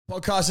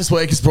Podcast this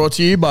week is brought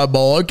to you by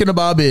Bloke and a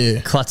Bar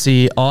Beer.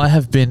 Clutzy, I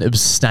have been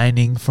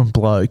abstaining from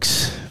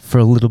blokes for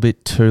a little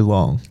bit too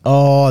long.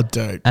 Oh,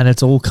 dude. And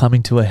it's all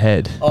coming to a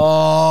head.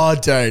 Oh,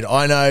 dude.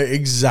 I know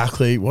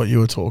exactly what you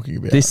were talking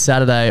about. This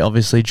Saturday,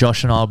 obviously,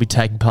 Josh and I will be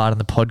taking part in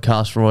the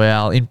Podcast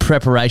Royale. In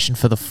preparation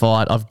for the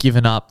fight, I've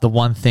given up the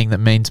one thing that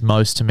means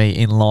most to me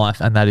in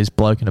life, and that is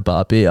Bloke and a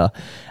Bar Beer.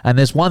 And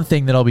there's one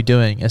thing that I'll be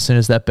doing as soon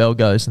as that bell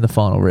goes in the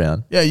final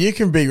round. Yeah, you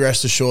can be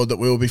rest assured that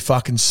we will be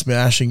fucking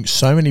smashing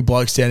so many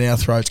blokes down our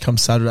throats come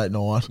Saturday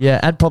night. Yeah,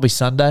 and probably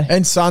Sunday.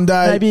 And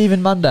Sunday. Maybe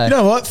even Monday. You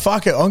know what?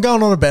 Fuck it. I'm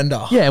going on a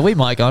bender. Yeah, we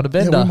might go on a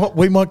bender. Yeah,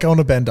 we might go on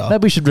a bender.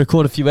 Maybe we should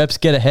record a few eps,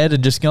 get ahead,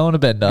 and just go on a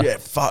bender. Yeah,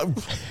 fuck.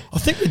 I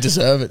think we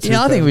deserve it.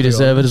 Yeah, I think we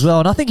deserve it as well.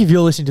 And I think if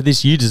you're listening to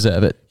this, you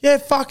deserve it. Yeah,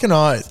 fucking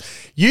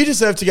oath. You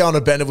deserve to go on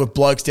a bender with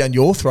blokes down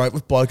your throat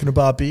with Bloke and a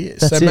Bar Beer.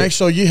 That's it. Make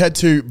sure you head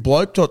to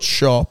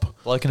bloke.shop.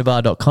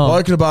 Blokeandabar.com.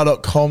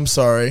 Blokeandabar.com,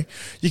 sorry.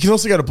 You can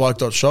also go to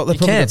bloke.shop. They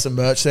probably got some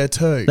merch there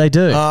too. They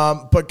do.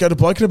 But go to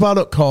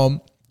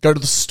blokeandabar.com, go to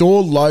the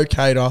store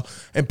locator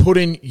and put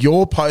in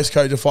your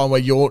postcode to find where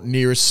your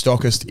nearest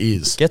stockist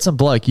is. Get some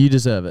bloke. You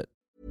deserve it.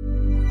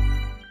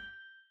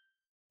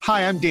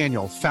 Hi, I'm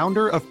Daniel,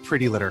 founder of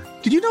Pretty Litter.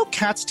 Did you know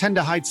cats tend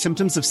to hide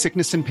symptoms of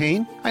sickness and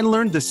pain? I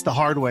learned this the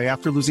hard way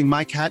after losing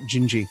my cat,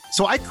 Gingy.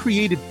 So I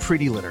created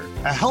Pretty Litter,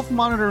 a health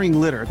monitoring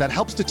litter that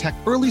helps detect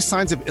early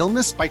signs of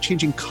illness by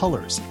changing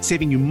colors,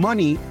 saving you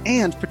money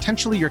and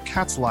potentially your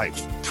cat's life.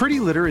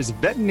 Pretty Litter is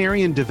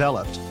veterinarian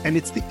developed, and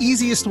it's the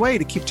easiest way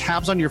to keep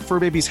tabs on your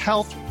fur baby's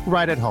health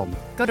right at home.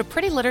 Go to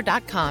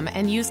prettylitter.com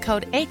and use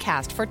code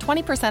ACAST for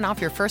 20% off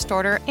your first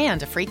order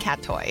and a free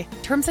cat toy.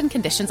 Terms and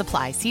conditions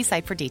apply. See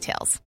site for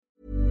details.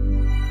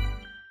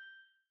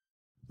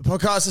 The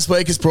podcast this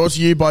week is brought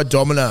to you by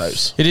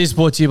Domino's. It is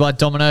brought to you by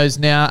Domino's.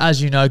 Now, as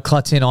you know,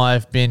 Clutzy and I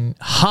have been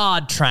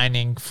hard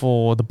training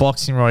for the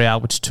Boxing Royale,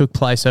 which took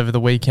place over the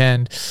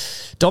weekend.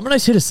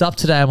 Domino's hit us up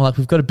today and we're like,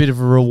 we've got a bit of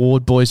a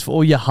reward, boys, for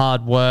all your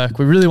hard work.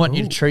 We really want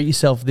you to treat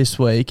yourself this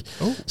week.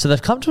 So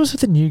they've come to us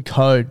with a new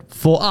code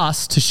for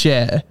us to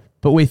share,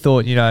 but we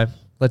thought,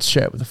 let's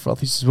share it with the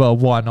frothies as well.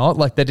 Why not?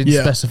 Like, they didn't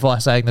specify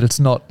saying that it's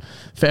not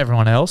for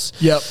everyone else.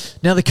 Yep.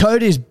 Now, the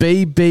code is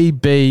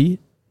BBB.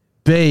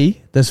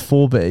 There's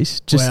 4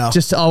 B's.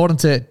 Just I wanted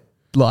to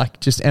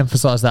just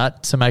emphasize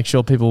that to make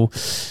sure people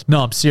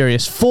know I'm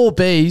serious. 4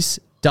 B's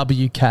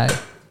WK,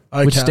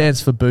 which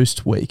stands for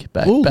Boost Week,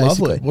 basically.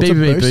 Lovely. What's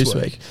BBB a Boost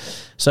Week.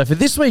 So for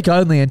this week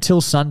only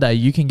until Sunday,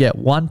 you can get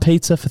 1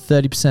 pizza for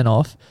 30%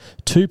 off,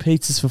 2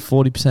 pizzas for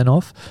 40%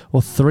 off,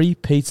 or 3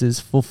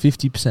 pizzas for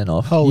 50%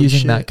 off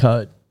using that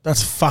code.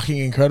 That's fucking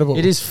incredible.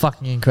 It is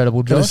fucking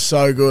incredible, Josh. That is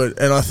so good.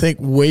 And I think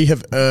we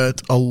have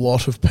earned a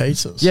lot of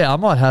pizzas. Yeah, I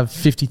might have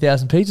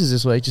 50,000 pizzas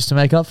this week just to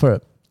make up for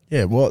it.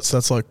 Yeah, what? So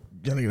that's like,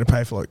 you're only going to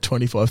pay for like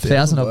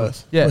 25,000 of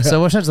it. Yeah,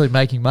 so we're essentially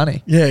making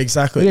money. Yeah,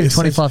 exactly. We're getting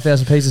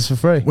 25,000 pizzas for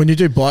free. When you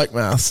do bike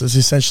maths, it's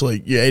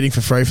essentially you're eating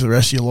for free for the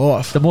rest of your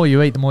life. The more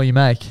you eat, the more you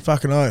make.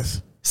 Fucking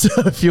oath. So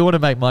if you want to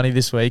make money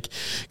this week,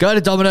 go to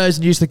Domino's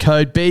and use the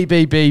code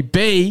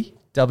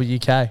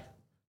BBBBWK.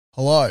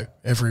 Hello,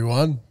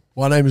 everyone.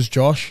 My name is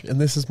Josh,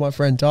 and this is my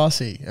friend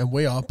Darcy, and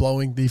we are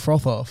blowing the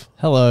froth off.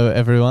 Hello,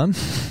 everyone.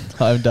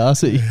 I'm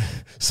Darcy.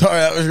 Sorry,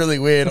 that was really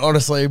weird.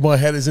 Honestly, my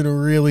head is in a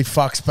really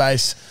fuck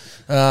space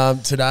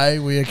today.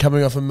 We are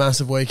coming off a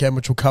massive weekend,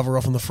 which we'll cover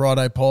off on the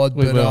Friday pod.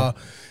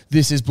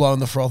 This is blowing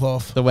the froth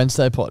off. The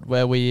Wednesday pod,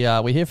 where we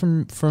hear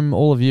from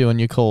all of you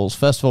and your calls.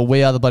 First of all,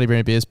 we are the Bloody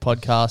Brilliant Beers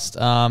podcast.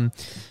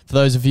 For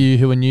those of you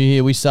who are new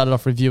here, we started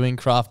off reviewing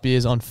craft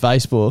beers on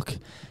Facebook.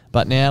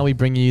 But now we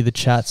bring you the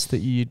chats that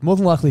you'd more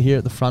than likely hear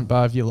at the front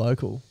bar of your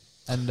local.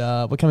 And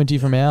we're coming to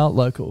you from our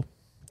local.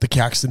 The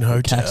Caxton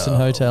Hotel. Caxton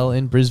Hotel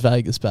in Bris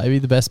Vegas, baby.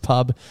 The best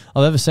pub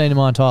I've ever seen in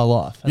my entire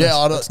life. And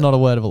it's not a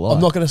word of a lie.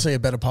 I'm not going to see a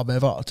better pub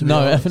ever, to be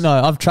honest. No,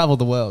 I've travelled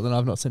the world and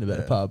I've not seen a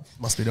better pub.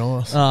 Must be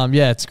nice.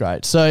 Yeah, it's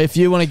great. So if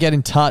you want to get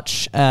in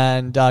touch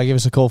and give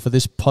us a call for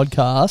this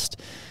podcast,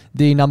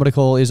 the number to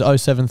call is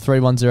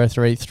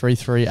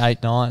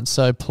 0731033389.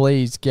 So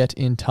please get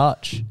in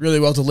touch. Really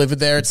well delivered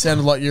there. It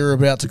sounded like you were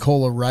about to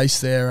call a race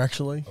there,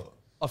 actually.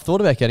 I've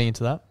thought about getting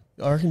into that.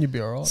 I reckon you'd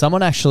be all right.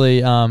 Someone actually,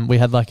 we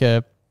had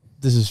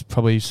this is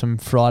probably some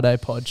Friday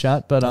pod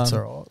chat, but that's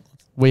all right.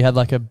 We had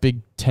like a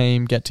big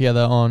team get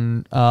together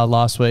on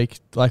last week,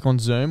 like on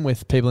Zoom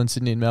with people in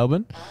Sydney and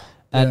Melbourne.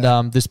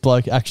 And this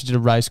bloke actually did a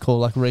race call,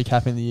 like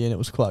recapping the year, and it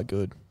was quite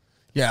good.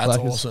 Yeah, that's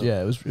awesome.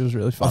 It was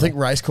really fun. I think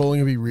race calling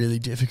would be really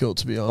difficult,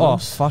 to be Oh,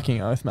 honest.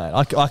 fucking oath, mate.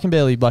 I can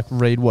barely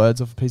read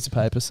words off a piece of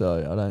paper, so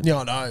I don't. Yeah,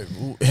 I know.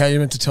 How are you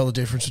meant to tell the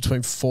difference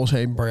between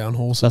 14 brown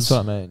horses? That's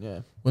what I mean,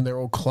 yeah. When they're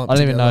all clumped I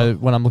don't even together. know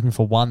when I'm looking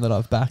for one that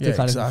I've backed. Yeah, I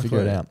can't exactly. even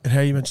figure it out. And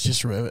how are you meant to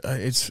just remember?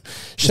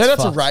 Shout out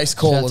to race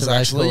callers,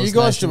 actually. You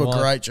guys do a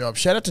great job.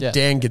 Shout out to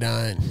Dan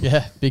Ganane.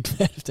 Yeah, big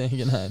fan of Dan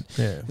Ganane.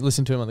 Yeah.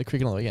 Listen to him on the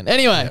cricket on the weekend.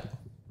 Anyway,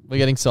 we're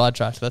getting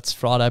sidetracked. That's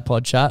Friday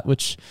pod chat,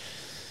 which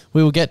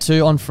we will get to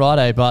on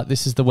Friday, but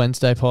this is the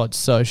Wednesday pod.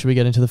 So should we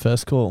get into the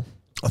first call?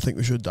 I think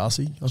we should,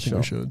 Darcy. I think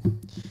we should.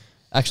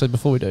 Actually,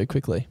 before we do,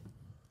 quickly,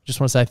 just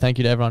want to say thank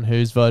you to everyone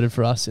who's voted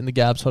for us in the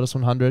Gabs Hottest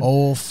 100.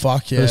 Oh,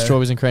 fuck For yeah. the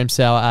Strawberries and Cream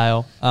Sour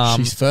Ale.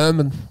 She's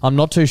firming. I'm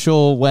not too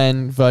sure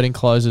when voting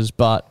closes,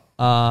 but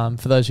for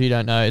those who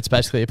don't know, it's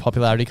basically a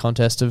popularity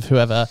contest of who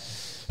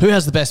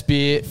has the best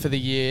beer for the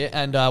year.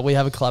 And we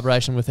have a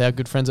collaboration with our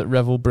good friends at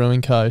Revel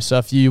Brewing Co. So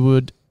if you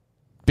would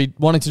be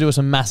wanting to do us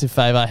a massive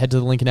favour, head to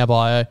the link in our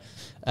bio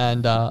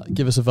and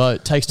give us a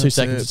vote. Takes 2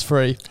 seconds. It's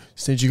free.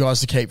 Just need you guys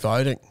to keep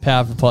voting.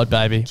 Power of the pod,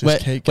 baby. We're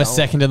keep going.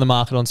 second in the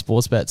market on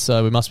sports bets,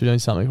 so we must be doing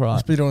something right.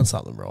 Must be doing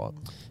something right.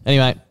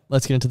 Anyway,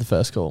 let's get into the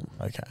first call.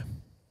 Okay.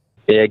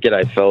 Yeah,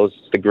 g'day, fellas.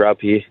 It's the Grub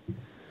here.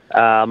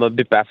 I'm a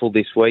bit baffled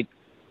this week.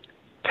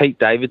 Pete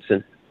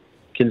Davidson,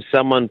 can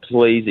someone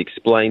please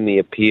explain the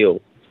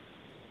appeal?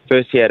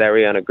 First he had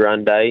Ariana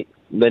Grande,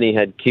 then he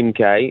had Kim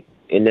K,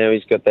 and now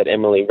he's got that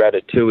Emily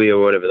Ratatouille or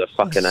whatever the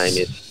fuck her name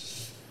is.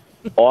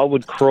 I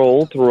would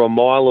crawl through a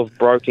mile of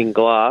broken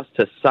glass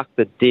to suck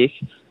the dick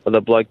of the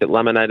bloke that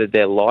laminated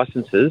their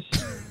licenses,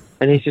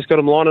 and he's just got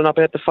them lining up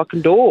out the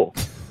fucking door.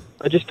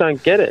 I just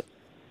don't get it.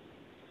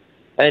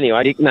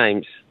 Anyway,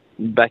 nicknames.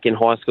 Back in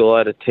high school, I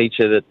had a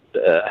teacher that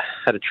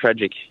had a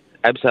tragic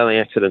abseiling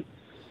accident,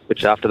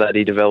 which after that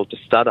he developed a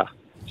stutter.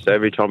 So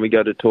every time we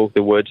go to talk,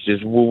 the words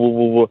just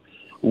wouldn't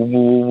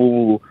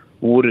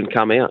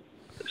come out.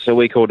 So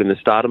we called him the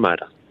starter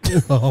motor.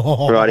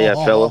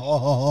 Rightio, fella.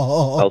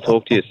 I'll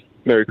talk to you.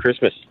 Merry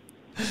Christmas.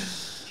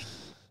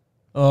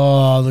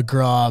 Oh, the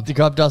Grub. The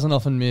Grub doesn't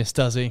often miss,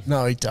 does he?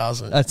 No, he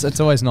doesn't. It's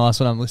always nice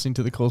when I'm listening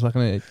to the calls. Like,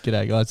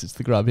 g'day guys, it's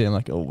the Grub here. I'm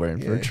like, oh, we're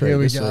in for a treat. Here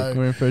we this go. week.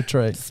 We're in for a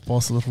treat.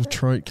 Spice a little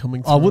treat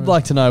coming through. I would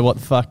like to know what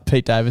the fuck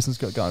Pete Davidson's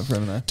got going for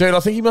him though. Dude, I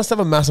think he must have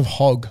a massive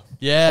hog.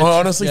 Yeah. I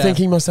honestly think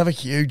he must have a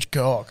huge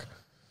cock.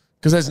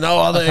 Because there's no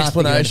other I can't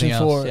think of explanation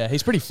anything for else. it. Yeah,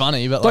 he's pretty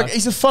funny, but Like,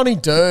 he's a funny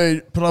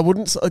dude, but I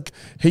wouldn't... Like,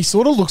 he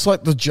sort of looks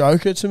like the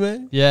Joker to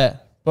me. yeah.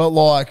 But,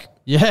 like...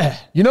 Yeah.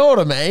 You know what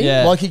I mean?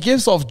 Yeah. Like, he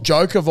gives off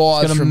Joker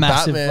vibes He's got a from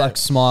massive Batman. like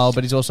smile,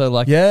 but he's also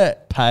like Yeah.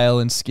 pale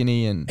and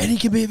skinny and And he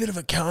can be a bit of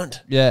a cunt.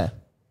 yeah.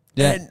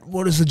 Yeah. And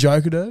what does the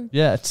Joker do?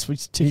 Yeah,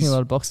 he's ticking a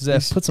lot of boxes there.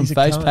 Put some he's a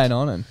face cunt. paint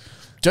on and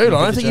Dude, I Look at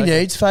don't the think he Joker.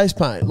 needs face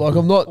paint. Like,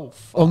 I'm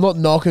not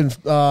knocking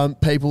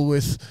people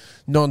with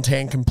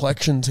non-tan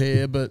complexions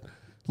here, but,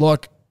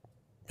 like,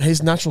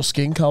 his natural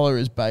skin colour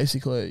is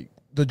basically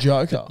the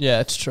Joker. yeah,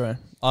 it's true.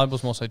 I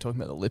was more so talking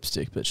about the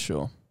lipstick, but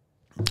sure.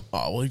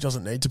 Oh, well, he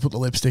doesn't need to put the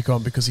lipstick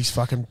on because he's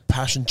fucking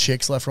passion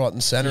chicks left, right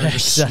and centre and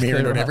just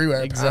smearing it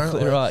everywhere.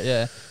 Exactly apparently. right,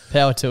 yeah.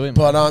 Power to him.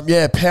 But,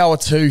 yeah, power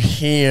to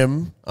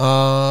him.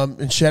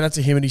 And shout out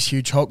to him and his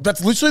huge hulk.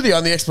 That's literally the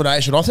only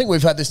explanation. I think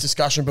we've had this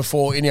discussion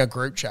before in our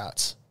group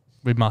chats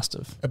we must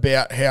have.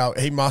 about how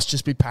he must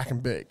just be packing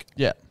big.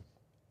 Yeah.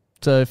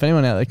 So if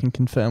anyone out there can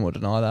confirm or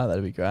deny that,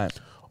 that'd be great.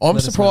 I'm Let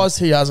us surprised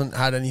he hasn't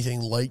had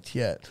anything leaked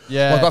yet.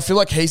 Yeah. Like, I feel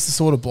like he's the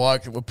sort of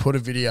bloke that would put a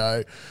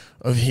video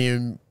of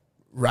him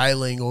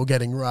railing or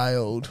getting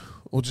railed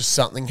or just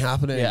something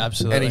happening. Yeah,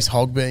 absolutely. And his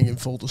hog being in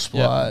full display.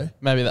 Yeah.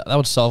 Maybe that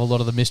would solve a lot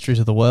of the mysteries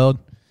of the world.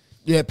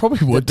 Yeah, it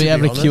probably would Be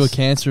able to cure honest.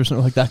 cancer or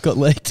something like that got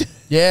leaked.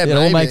 Yeah, it maybe.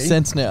 all makes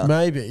sense now.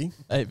 Maybe.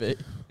 Maybe.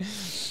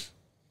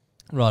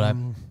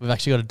 Righto. We've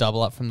actually got a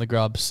double up from the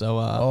Grub, so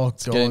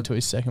let's get God. into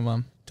his second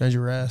one.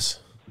 Dangerous.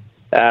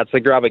 It's the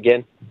Grub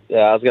again.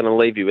 I was going to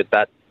leave you with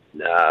that,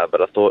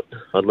 but I thought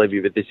I'd leave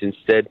you with this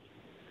instead.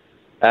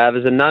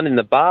 There's a nun in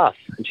the bath,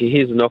 and she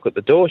hears a knock at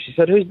the door. She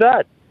said, "Who's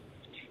that?"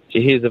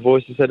 She hears a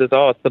voice and says,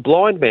 "Oh, it's the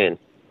blind man."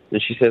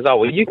 And she says, "Oh,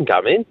 well, you can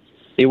come in."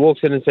 He walks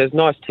in and says,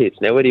 "Nice tits.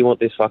 Now, where do you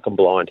want this fucking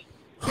blind?"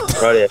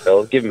 Right here,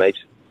 fellas. Give him each.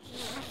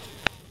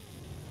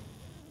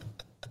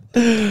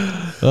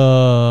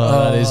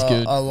 Oh, that is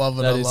good. I love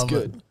it. That I is love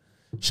good.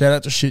 it. Shout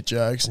out to shit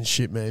jokes and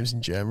shit memes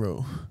in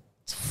general.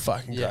 It's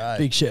fucking Yeah,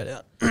 great. big shout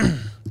out.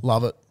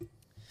 Love it.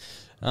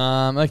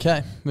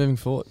 Okay, moving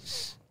forward.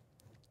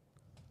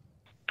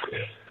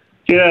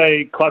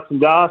 G'day, Clutch and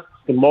Dust.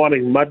 Good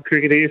morning, Mud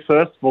Cricket here.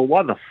 First of all,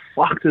 why the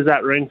fuck does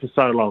that ring for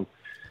so long?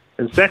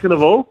 And second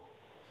of all,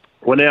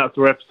 we're now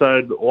through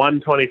episode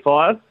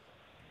 125.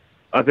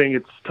 I think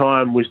it's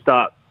time we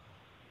start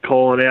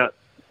calling out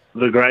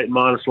the great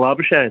Marnus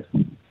Labuschagne.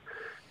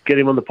 Get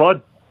him on the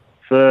pod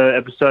for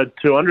episode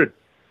 200.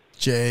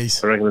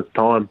 Jeez. I reckon it's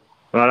time.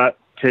 Righto,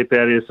 keep out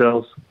of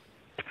yourselves.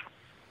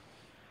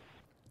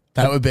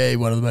 That would be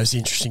one of the most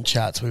interesting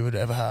chats we would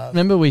ever have.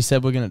 Remember we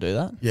said we're going to do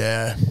that?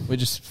 Yeah. We're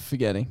just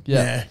forgetting.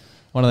 Yeah.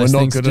 One of those We're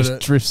not things that good at just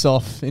it. drifts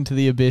off into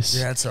the abyss.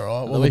 Yeah, it's all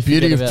right. That Well, we the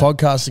beauty of forget about.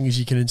 podcasting is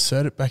you can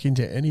insert it back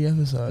into any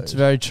episode. It's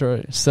very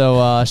true.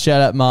 So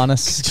shout out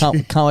Marnus.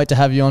 Can't wait to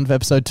have you on for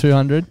episode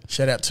 200.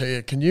 Shout out to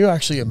you. Can you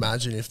actually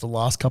imagine if the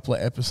last couple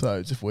of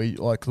episodes, if we,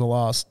 like the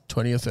last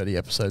 20 or 30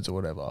 episodes or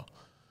whatever,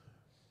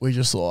 we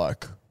just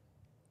like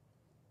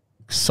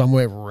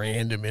somewhere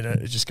random in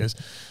it, it just goes,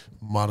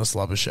 Marnus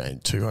Labuschagne,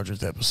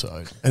 200th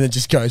episode. And then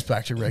just goes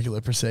back to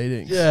regular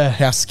proceedings. Yeah.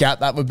 How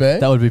scat that would be.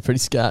 That would be pretty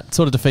scat.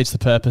 Sort of defeats the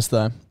purpose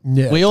though.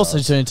 Yeah, we it also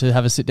does. need to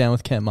have a sit down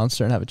with Cam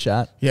Munster and have a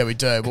chat. Yeah, we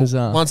do. 'Cause,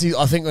 Well, once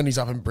I think when he's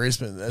up in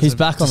Brisbane, there's he's a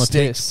back on the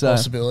distinct piss, so-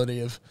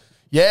 possibility of,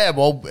 Yeah,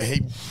 well,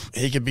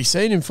 he could be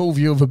seen in full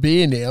view of a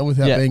beer now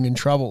without Yeah. being in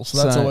trouble,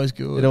 so that's always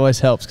good. It always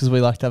helps because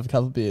we like to have a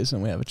couple of beers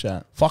and we have a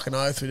chat. Fucking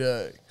oath we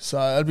do. So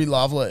that'd be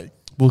lovely.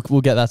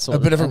 We'll get that A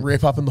sorted. bit of a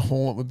rip up in the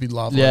haunt would be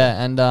lovely.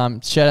 Yeah,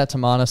 and shout out to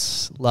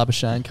Marnus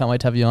Labuschagne. Can't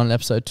wait to have you on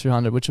episode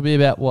 200, which will be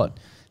about, what,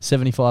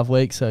 75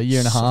 weeks, so a year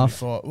and a half.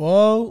 75.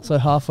 Well, So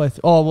halfway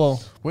through. Oh,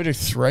 well, we do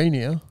 3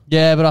 now.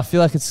 yeah, but I feel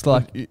like it's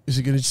like, Is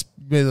it going to just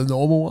be the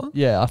normal one?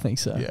 yeah, I think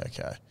so. Yeah,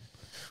 okay.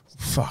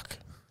 Fuck.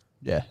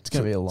 Yeah, it's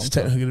going to be a long It's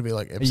time. technically going to be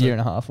like A episode, year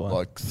and a half one.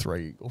 like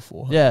 3 or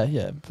 4.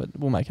 Yeah, but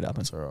we'll make it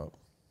happen. That's all right.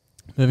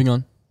 Moving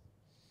on.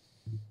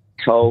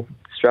 Cole,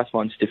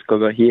 Strathmore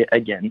Stiffcogger here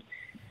again.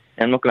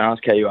 And I'm not going to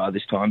ask how you are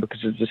this time because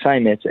it's the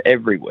same answer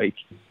every week.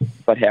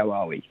 But how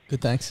are we?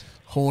 Good, thanks.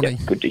 Horny.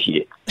 Yeah, good to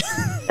hear.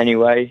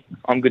 Anyway,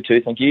 I'm good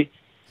too, thank you.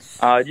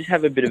 I just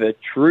have a bit of a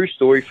true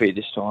story for you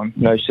this time.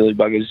 No silly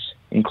buggers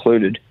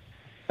included.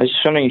 I was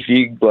just wondering if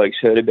you blokes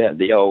heard about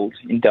the old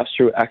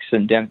industrial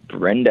accident down at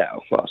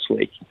Brendale last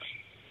week.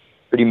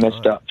 Pretty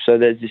messed up. So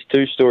there's this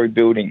 2-story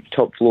building,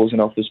 top floor's an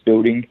office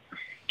building,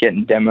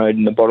 getting demoed,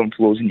 and the bottom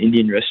floor's an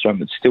Indian restaurant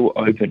that's still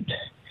opened.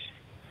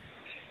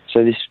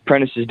 So this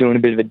apprentice is doing a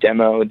bit of a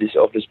demo of this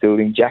office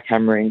building,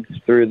 jackhammering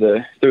through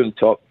the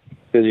top,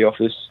 through the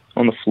office,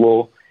 on the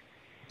floor.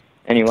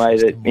 Anyway,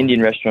 the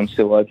Indian restaurant's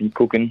still open,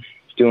 cooking,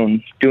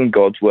 doing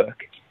God's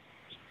work.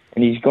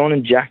 And he's gone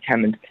and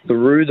jackhammered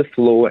through the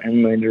floor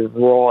and landed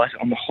right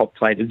on the hot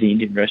plate of the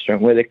Indian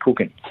restaurant where they're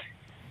cooking.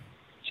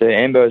 So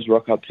Ambo's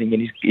rock up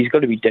thinking he's got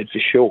to be dead for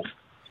sure.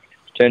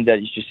 Turns out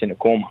he's just in a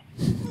coma.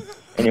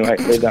 Anyway,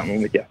 leave that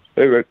one with you.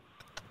 Hooroo.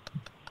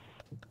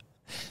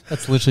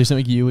 That's literally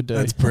something you would do.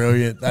 That's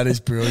brilliant. That is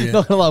brilliant.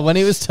 Not gonna lie, when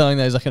he was telling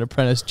that he's like an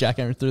apprentice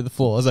jackhammer through the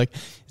floor, I was like,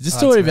 is this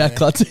story about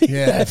Clutzy?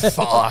 Yeah,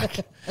 fuck.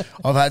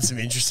 I've had some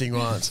interesting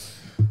ones.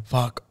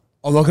 Fuck.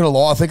 I'm not going to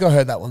lie. I think I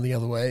heard that one the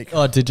other week.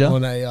 Oh, did you?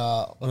 On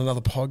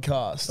another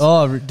podcast.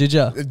 Oh, did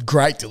you?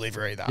 Great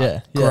delivery, though.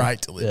 Yeah.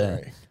 Great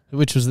delivery. Yeah.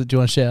 Which was the, do you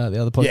want to shout out the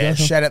other podcast? Yeah,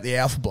 shout out the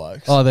Alpha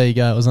Blokes. Oh, there you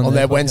go. It was on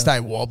their podcast. Wednesday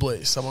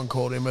Wobblies. Someone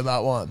called in with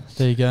that one.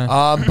 There you go.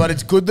 But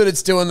it's good that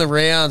it's doing the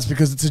rounds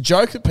because it's a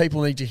joke that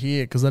people need to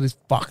hear because that is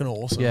fucking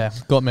awesome. Yeah,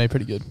 got me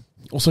pretty good.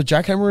 Also,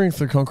 jackhammering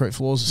through concrete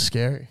floors is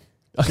scary.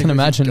 I can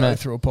imagine, go mate.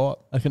 through a pipe.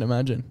 I can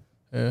imagine.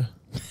 Yeah.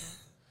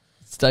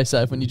 Stay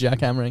safe when you're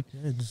jackhammering.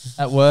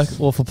 At work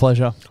or for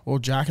pleasure. Or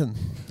jacking.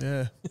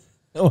 Yeah.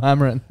 Or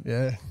hammering.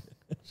 Yeah.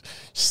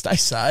 Stay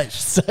safe.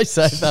 Stay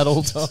safe at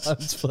all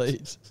times,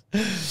 please.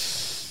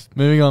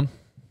 Moving on.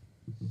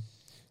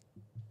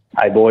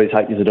 Hey boys,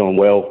 hope you're doing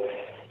well.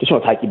 Just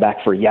want to take you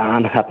back for a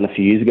yarn. It happened a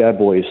few years ago,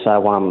 boys.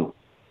 So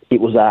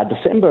it was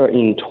December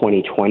in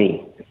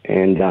 2020,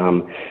 and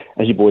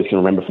as you boys can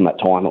remember from that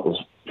time, it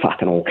was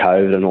fucking all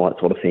COVID and all that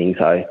sort of thing.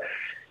 So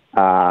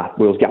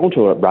we was going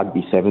to a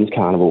rugby sevens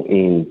carnival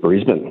in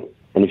Brisbane,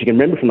 and if you can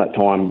remember from that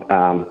time,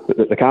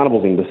 the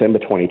carnival's in December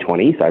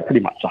 2020, so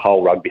pretty much the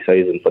whole rugby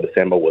season for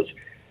December was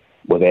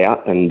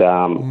out, and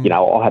you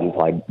know, I hadn't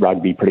played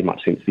rugby pretty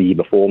much since the year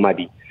before,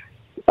 maybe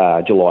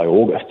July,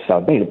 August. So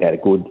it'd been about a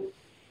good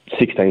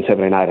 16,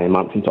 17, 18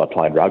 months since I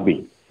played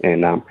rugby.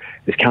 And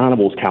this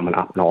carnival's coming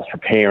up, and I was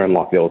preparing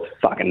like there was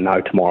fucking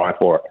no tomorrow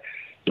for it.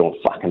 Doing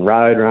fucking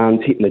road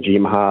runs, hitting the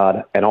gym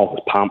hard, and I was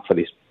pumped for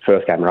this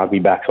first game of rugby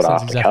back sort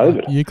of after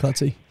COVID. You,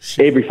 Clutzy.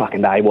 Every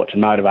fucking day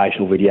watching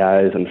motivational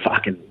videos and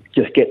fucking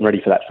just getting ready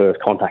for that first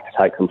contact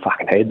to take some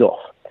fucking heads off.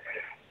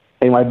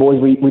 Anyway, boys,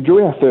 we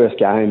drew our first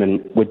game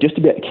and we're just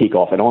about to kick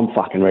off, and I'm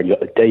fucking ready. Got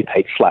the deep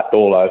heat slapped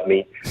all over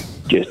me,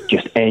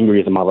 just angry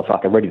as a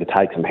motherfucker, ready to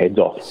take some heads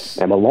off.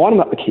 And we're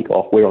lining up the kick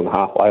off. We're on the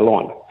halfway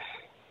line.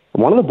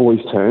 And one of the boys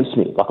turns to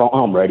me, like,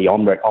 I'm ready.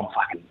 I'm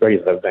fucking ready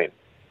as I've been.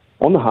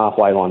 On the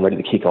halfway line, ready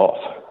to kick off.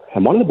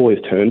 And one of the boys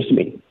turns to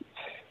me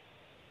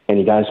and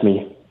he goes,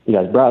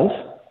 bros,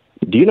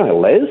 do you know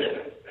Les?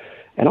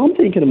 And I'm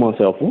thinking to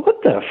myself,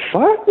 what the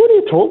fuck? What are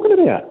you talking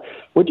about?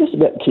 We're just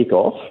about to kick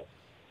off.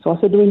 So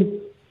I said to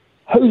him,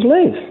 who's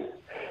Les?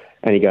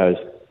 And he goes,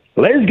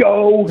 let's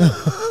go.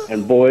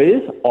 And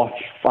boys, I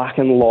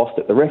fucking lost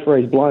it. The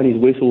referee's blown his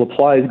whistle, the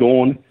play's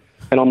gone,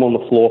 and I'm on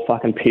the floor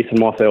fucking pissing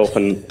myself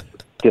and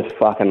just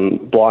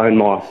fucking blowing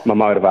my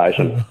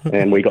motivation.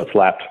 And we got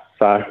slapped.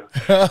 So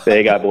there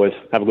you go, boys.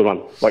 Have a good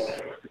one. Bye.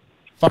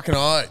 Fucking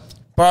right.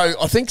 Bro,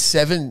 I think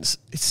sevens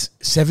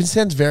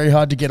sounds very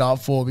hard to get up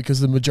for because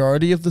the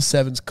majority of the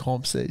sevens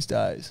comps these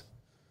days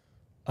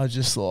are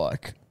just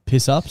like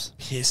Piss ups?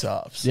 piss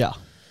ups. Yeah.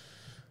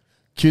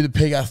 Cue the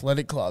Pig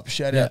Athletic Club.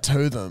 Shout out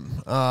to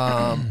them.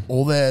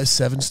 All their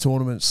sevens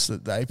tournaments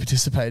that they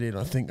participate in,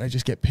 I think they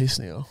just get pissed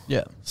now.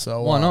 Yeah.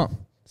 So Why not?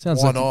 Sounds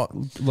why like not?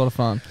 a lot of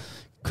fun.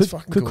 It's Quick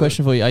fucking good.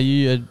 question for you. Are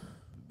you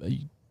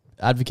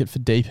advocate for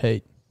deep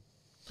heat?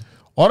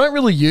 I don't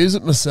really use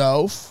it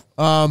myself,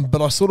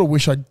 but I sort of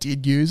wish I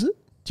did use it.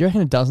 Do you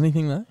reckon it does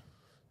anything though?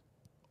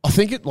 I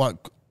think it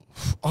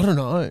I don't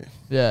know.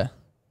 Yeah.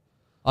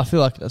 I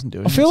feel like it doesn't do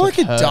I anything. feel It's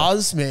like it hurt.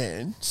 does,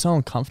 man. It's so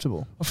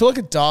uncomfortable. I feel like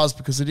it does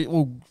because if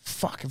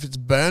it's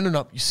burning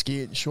up your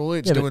skin, surely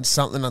it's Yeah, but doing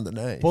something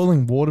underneath.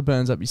 Boiling water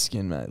burns up your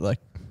skin, mate. Like,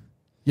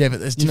 Yeah, but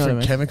there's You know what I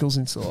different mean? chemicals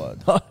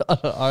inside.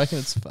 I reckon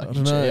it's fucking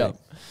don't know. G-up.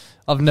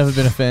 I've never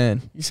been a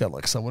fan. You sound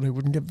like someone who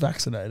wouldn't get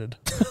vaccinated.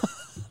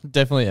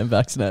 Definitely am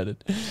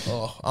vaccinated.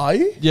 Oh, are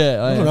you?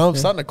 Yeah, I don't am, know. I'm yeah.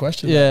 starting to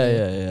question Yeah,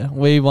 that. yeah.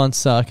 We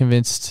once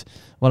convinced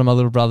one of my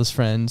little brother's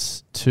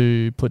friends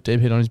to put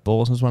deep heat on his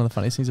balls. It was one of the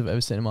funniest things I've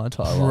ever seen in my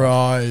entire life.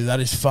 Bro, that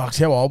is fucked.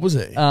 How old was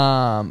he?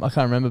 I can't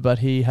remember, but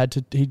he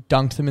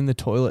dunked them in the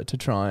toilet to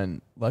try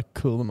and like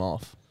cool them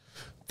off.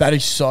 That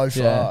is so Yeah.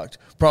 fucked.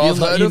 Bro, I've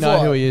heard you of know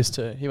like, who he is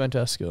too. He went to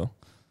our school,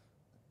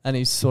 and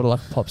he's sort of like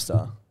a pop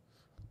star.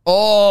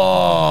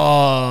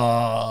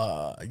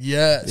 Oh,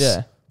 yes.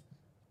 Yeah,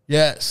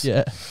 Yes.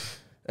 yeah.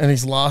 And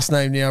his last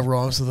name now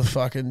rhymes with the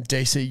fucking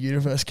DC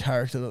Universe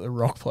character that The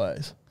Rock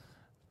plays.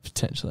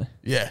 Potentially.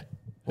 Yeah.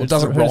 Well, it Who's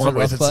doesn't the- who's rhyme The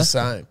with, Rock it's the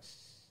play? same.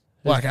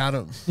 Black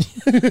Adam.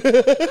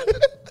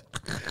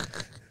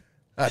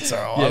 That's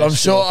all right. Yeah,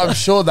 I'm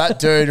sure that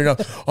dude,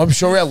 I'm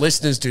sure our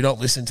listeners do not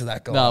listen to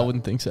that guy. No, I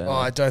wouldn't think so. Oh,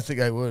 I don't think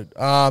they would.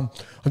 I'm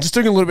just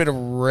doing a little bit of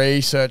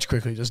research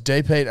quickly. Does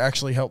deep heat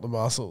actually help the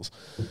muscles?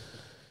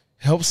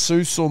 Helps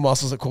soothe sore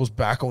muscles that cause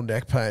back or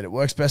neck pain. It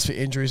works best for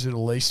injuries that are at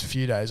least a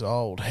few days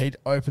old. Heat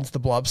opens the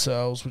blood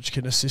cells, which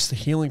can assist the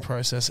healing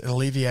process and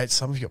alleviate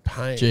some of your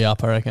pain.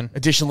 G-up, I reckon.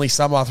 Additionally,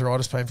 some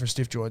arthritis pain from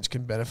stiff joints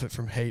can benefit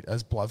from heat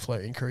as blood flow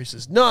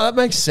increases. No, that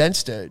makes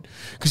sense, dude.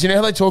 Because you know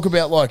how they talk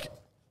about, like,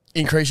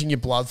 increasing your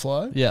blood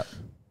flow? Yeah.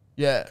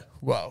 Yeah.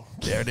 Well,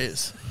 there it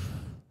is.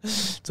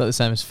 It's like the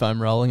same as foam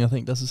rolling, I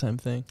think does the same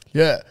thing.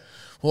 Yeah.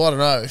 Well, I don't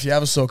know. If you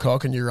have a sore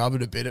cock and you rub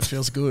it a bit, it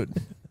feels good.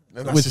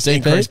 And that's With just DP?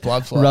 increased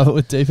blood flow. Rub it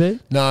with DP?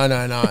 No.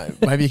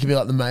 Maybe you could be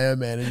like the Mayo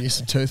Man and use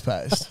some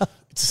toothpaste.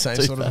 It's the same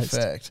sort of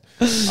Toothpaste.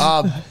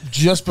 effect.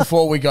 Just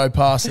before we go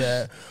past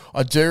there,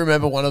 I do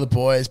remember one of the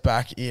boys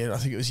back in, I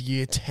think it was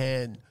year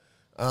 10.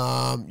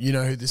 You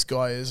know who this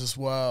guy is as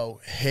well.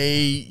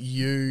 He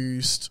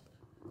used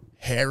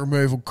hair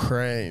removal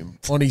cream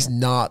on his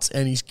nuts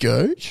and his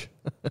gooch.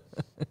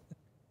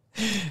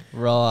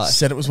 Right.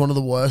 Said it was one of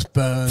the worst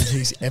burns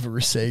he's ever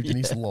received in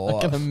his I can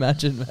life.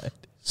 imagine, mate.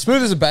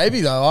 Smooth as a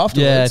baby, though,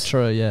 afterwards. Yeah,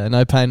 true, yeah.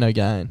 No pain, no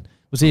gain.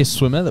 Was he a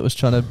swimmer that was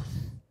trying to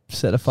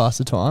set a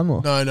faster time?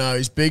 Or? No,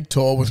 he's big,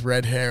 tall, with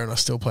red hair, and I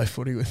still play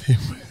footy with him.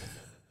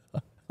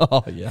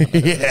 Oh, yeah.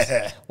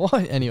 Yeah.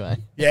 Why? Anyway.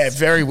 Yeah,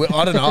 very well.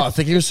 I don't know. I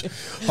think he was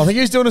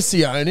doing a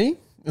Sione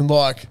and,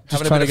 like,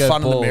 having a trying bit to of go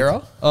fun in the bald.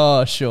 mirror.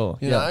 Oh, sure.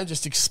 You yeah. know,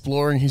 just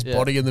exploring his Yeah.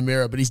 body in the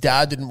mirror. But his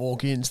dad didn't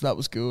walk in, so that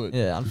was good.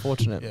 Yeah,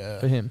 unfortunate Yeah.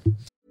 for him.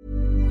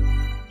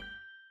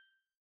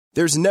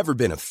 There's never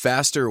been a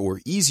faster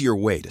or easier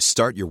way to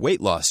start your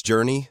weight loss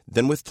journey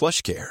than with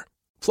PlushCare.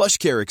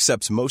 PlushCare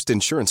accepts most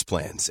insurance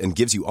plans and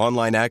gives you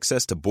online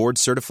access to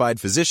board-certified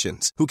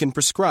physicians who can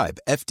prescribe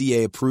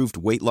FDA-approved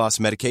weight loss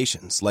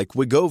medications like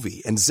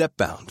Wegovy and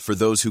Zepbound for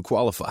those who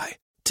qualify.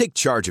 Take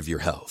charge of your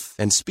health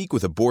and speak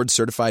with a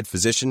board-certified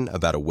physician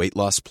about a weight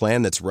loss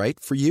plan that's right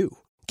for you.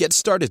 Get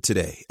started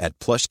today at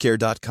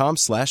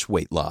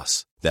plushcare.com/weight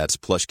loss. That's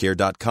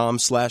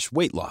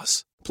plushcare.com/weight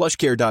loss.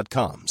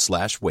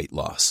 plushcare.com/weight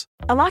loss.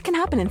 A lot can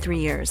happen in 3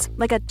 years,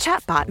 like a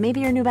chatbot may be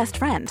your new best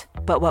friend.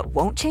 But what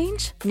won't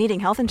change? Needing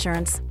health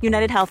insurance.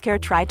 United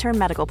Healthcare Tri-Term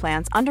Medical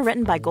Plans,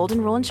 underwritten by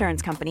Golden Rule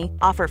Insurance Company,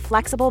 offer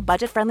flexible,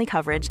 budget-friendly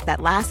coverage that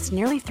lasts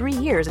nearly 3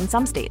 years in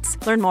some states.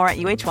 Learn more at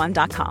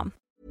uh1.com.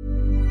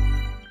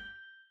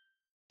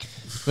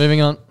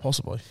 Moving on.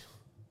 Possibly.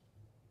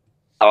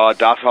 Oh,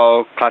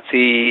 Duffo,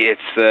 Clutzy,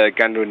 it's the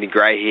Gundwindy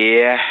Grey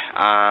here.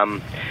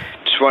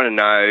 Just want to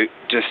know,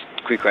 just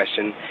quick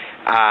question.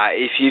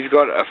 If you've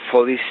got a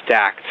fully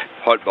stacked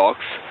hot box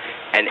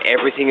and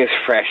everything is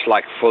fresh,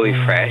 like fully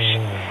fresh,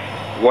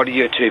 what are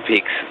your two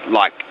picks?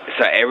 Like,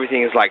 so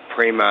everything is like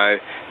primo.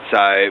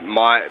 So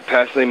my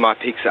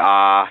picks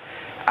are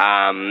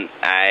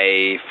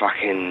a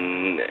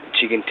fucking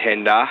chicken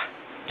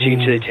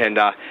chili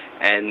tender,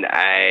 and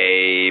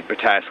a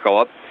potato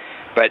scallop.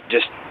 But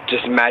just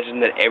imagine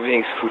that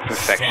everything's cooked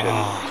perfection.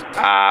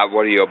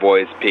 What are your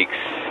boys' picks?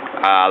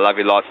 Love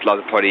you lots. Love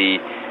the potty.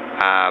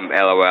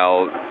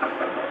 LOL.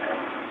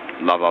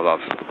 Love.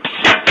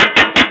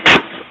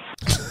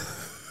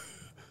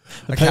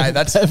 Okay,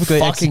 that's perfectly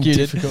fucking executed.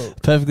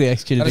 difficult. Perfectly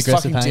executed That is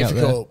aggressive fucking hang up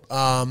there.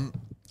 difficult.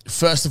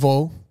 First of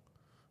all,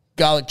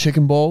 garlic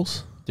chicken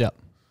balls. Yep.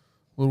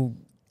 Little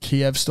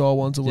Kiev style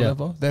ones or Yeah.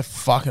 whatever. They're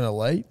fucking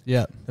elite.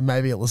 Yeah. And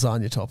maybe a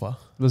lasagna topper.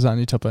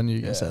 Lasagna topper, I knew you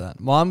were going to Yeah. say that.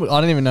 Mine,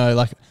 I don't even know,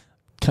 like,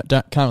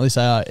 can't really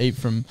say I eat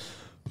from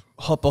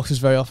hot boxes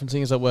very often,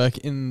 seeing as I work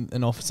in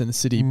an office in the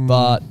city,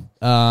 but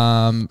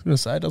I was going to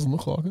say, it doesn't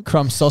look like it.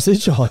 crumb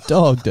sausage, oh,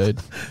 dog, dude.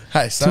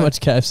 Hey, Too much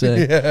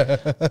KFC.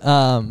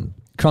 Yeah.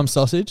 Crumb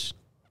sausage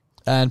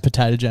and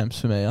potato jams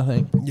for me, I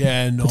think.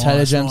 Yeah, nice.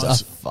 Potato jams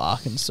nice. are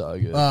fucking so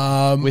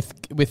good.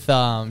 With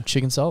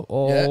chicken salt,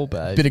 Yeah,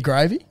 babe. bit of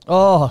gravy.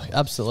 Oh,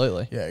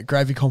 absolutely. Yeah,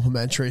 gravy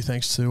complimentary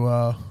thanks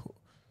to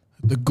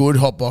the good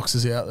hot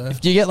boxes out there.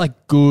 If you get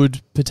like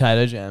good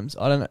potato jams,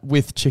 I don't know,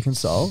 with chicken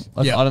salt,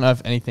 like, Yeah. I don't know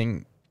if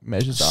anything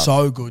measures up.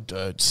 So good,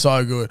 dude.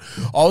 So good.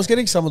 I was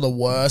getting some of the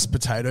worst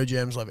potato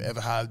jams I've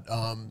ever had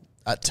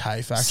at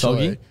TAFE,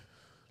 actually. Soggy?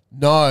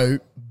 No,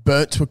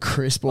 burnt to a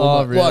crisp.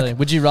 Oh, really?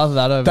 Would you rather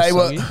that over they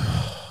soggy?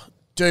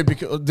 Dude,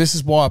 because this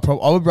is why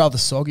I would rather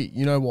soggy.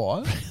 You know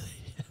why?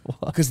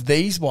 Because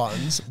these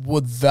ones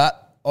were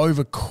that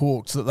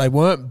overcooked that they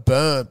weren't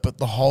burnt, but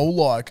the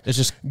whole it's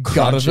just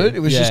gut of crunchy. it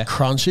was just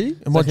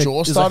crunchy, and my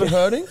jaw started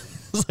hurting.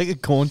 It's like a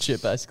corn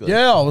chip, basically.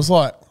 Yeah, I was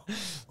like,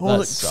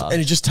 That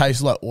and it just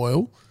tasted like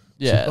oil.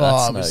 Yeah,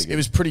 that's it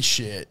was pretty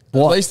shit.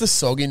 What? At least the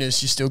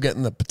sogginess, you're still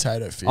getting the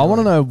potato feel. I want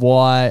to know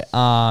why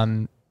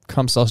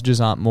crumb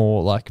sausages aren't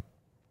more like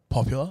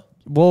popular.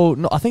 Well,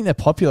 no, I think they're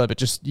popular, but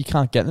just you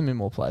can't get them in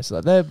more places.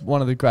 Like, they're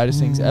one of the greatest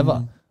things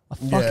ever. I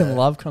fucking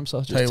love crumb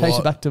sausages. It takes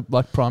you back to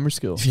like primary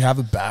school. If you have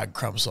a bad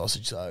crumb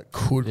sausage, though, it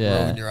could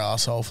ruin your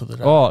asshole for the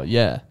day. Oh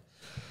yeah,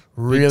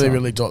 really,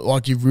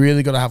 like you've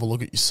really got to have a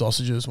look at your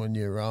sausages when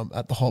you're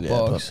at the hot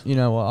box. But you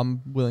know what?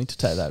 I'm willing to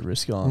take that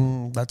risk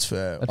on. That's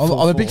fair.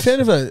 I'm a big fan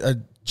of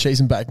a cheese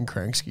and bacon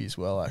Kranksky as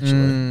well.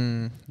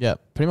 Actually, yeah,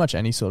 pretty much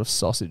any sort of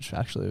sausage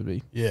actually would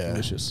be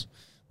delicious.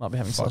 Might be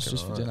having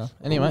sausages for dinner.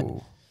 Anyway,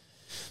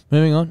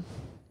 moving on.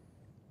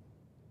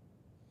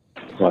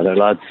 Righto,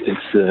 lads,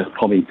 it's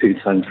Pommy Two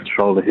Tons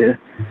Controller here.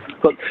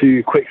 Got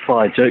 2 quick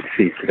fire jokes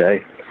for you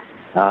today.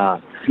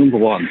 Number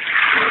 1,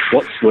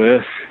 what's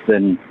worse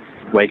than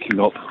waking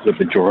up with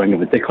the drawing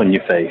of a dick on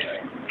your face?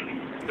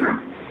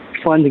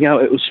 Finding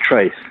out it was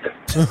traced.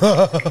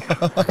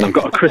 And I've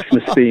got a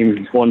Christmas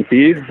themed one for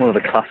you, one of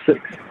the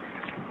classics.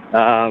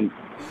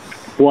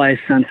 Why is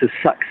Santa's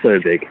sack so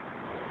big?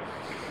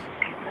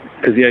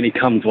 Because he only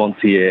comes once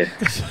a year.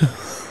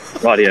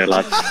 Rightio,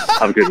 lads.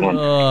 Have a good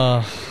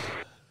one.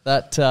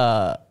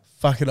 That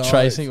fucking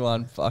tracing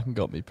one fucking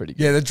got me pretty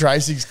good. Yeah, the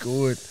tracing's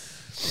good.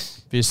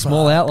 Be a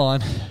small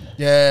outline.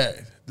 Yeah,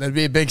 there'd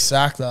be a big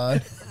sack though.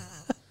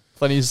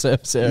 Plenty of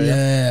surface area.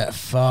 Yeah,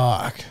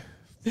 fuck.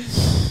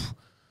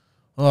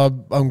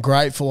 I'm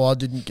grateful I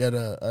didn't get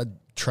a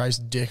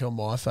traced dick on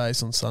my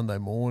face on Sunday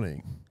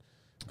morning.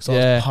 Because I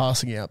was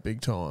passing out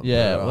big time.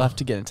 Yeah, we'll have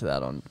to get into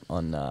that on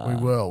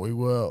we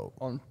will.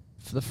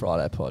 For the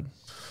Friday pod.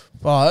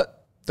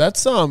 But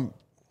that's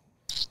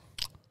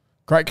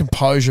great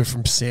composure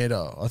from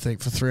Santa, I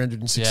think, for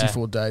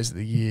 364 days of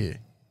the year.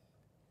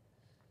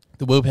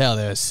 The willpower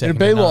there is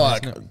second. It'd be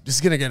like, this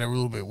is going to get a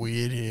little bit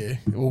weird here,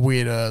 or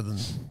weirder than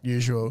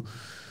usual.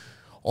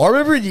 I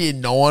remember in year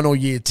 9 or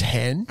year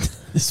 10,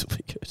 this will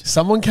be good.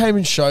 Someone came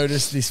and showed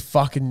us this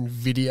fucking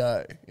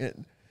video. It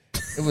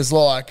was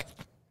like,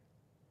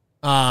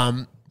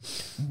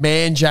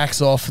 man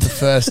jacks off for the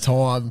first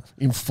time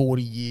in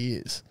 40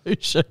 years. Who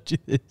showed you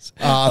this?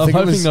 I I'm think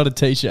hoping not a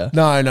teacher.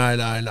 No. I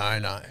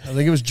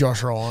think it was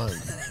Josh Ryan.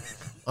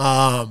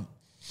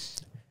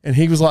 And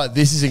he was like,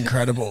 this is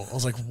incredible. I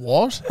was like,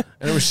 what?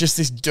 And it was just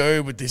this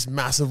dude with this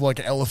massive like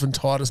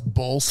elephantitis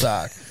ball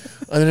sack.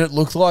 And then it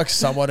looked like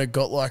someone had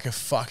got like a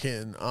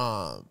fucking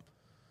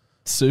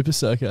super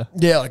soaker.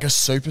 Yeah, like a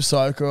super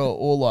soaker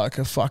or like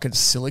a fucking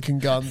silicon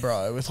gun,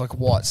 bro, with like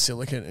white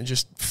silicon and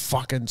just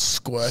fucking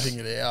squirting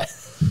it out.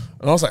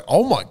 And I was like,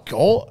 oh my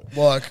God.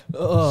 Like, I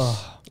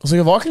was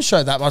like, if I can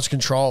show that much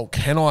control,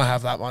 can I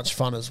have that much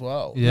fun as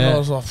well? Yeah. And I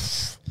was like,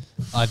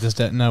 I just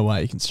don't know why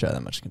you can show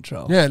that much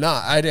control. yeah,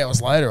 no, 8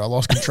 hours later, I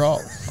lost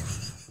control.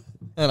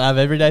 And I have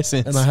every day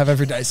since.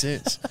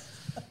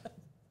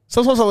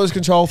 Sometimes I lose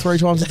control 3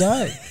 times a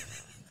day.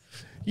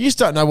 You just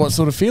don't know what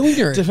sort of feeling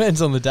you're in. Depends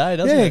on the day,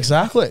 doesn't it? Yeah,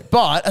 exactly.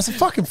 But as a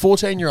fucking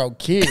 14-year-old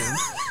kid,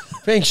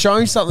 being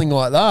shown something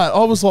like that,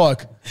 I was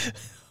like,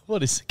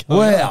 what is going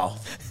wow,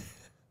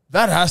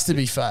 that has to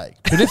be fake.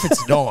 But if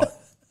it's not,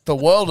 the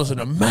world is an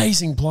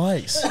amazing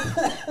place.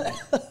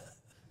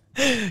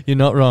 You're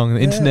not wrong.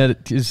 The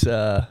internet is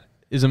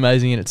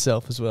amazing in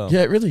itself as well.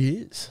 Yeah, it really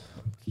is.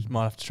 You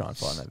might have to try and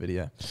find that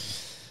video.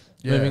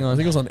 Yeah, Moving on. I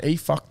think it was on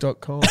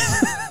efuck.com.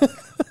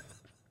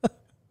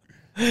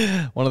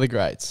 One of the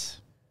greats.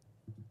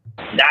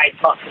 Nate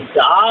fucking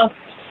Dar.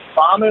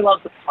 Farmer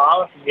loves the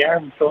parlour from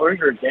Yarra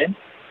Victoria again.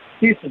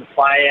 Used to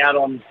play out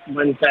on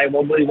Wednesday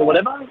Wobblies or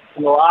whatever.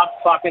 And the last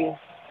fucking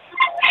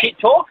shit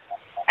talk.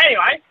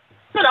 Anyway,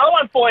 got another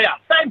one for you.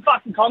 Same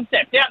fucking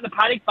concept. Out in the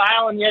paddock,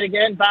 bailing yet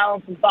again,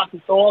 bailing some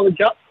fucking silage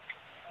up.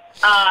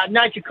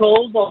 Nature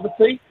calls,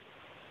 obviously.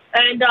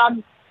 And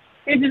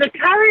is it a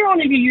carry-on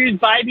if you use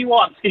baby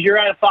wipes because you're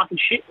at a fucking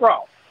shit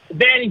roll? The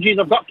advantage is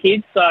I've got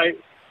kids, so,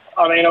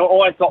 I mean, I've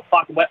always got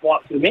fucking wet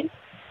wipes with me.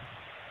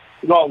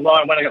 Well,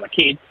 when I got the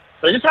kids.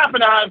 But I just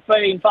happened to have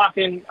been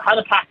fucking, had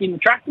a pack in the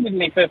tractor with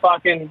me for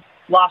fucking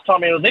last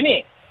time he was in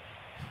here.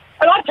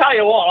 And I tell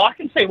you what, I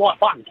can see why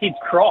fucking kids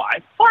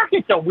cry. Fuck,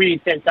 it's a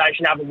weird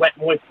sensation to have a wet,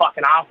 moist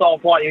fucking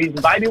arsehole while you're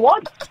using baby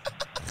wipes.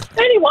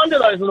 Any wonder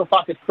those little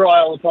fuckers cry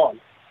all the time.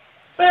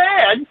 But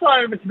yeah, I just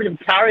wonder if it's a bit of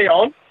a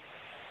carry-on.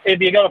 If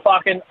you got a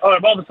fucking,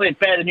 obviously it's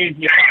better than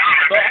using your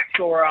socks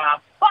or,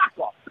 fuck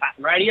what,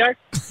 pattern radio.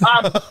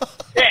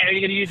 Yeah,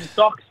 you're going to use your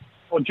socks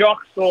or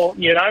jocks or,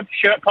 you know,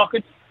 shirt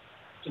pockets.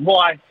 Which is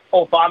why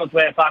all farmers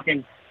wear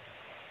fucking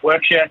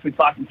work shirts with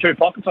fucking 2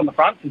 pockets on the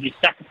front because you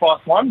sacrifice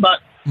one.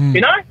 But,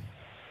 you know,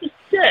 just,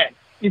 yeah,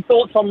 your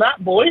thoughts on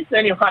that, boys?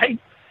 Anyway,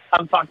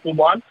 unfucked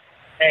one.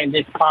 And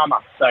it's Palmer.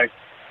 So,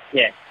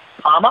 yeah,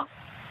 Palmer.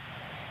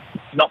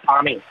 not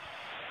Palmy.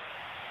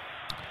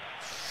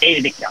 Eat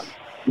a dick down.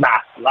 Nah,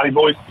 love you,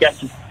 boys.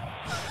 Yes.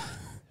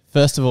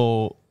 First of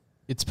all,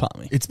 it's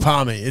Palmy. It's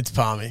Palmy. It's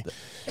Palmy.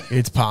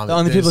 It's Palmy. The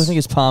only people who think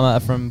it's Palmer are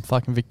from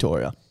fucking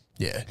Victoria.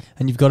 Yeah.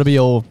 And you've got to be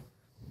all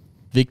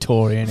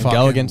Victorian and go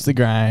Fucking- against the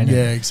grain.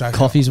 Yeah, exactly.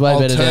 Coffee's way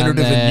better down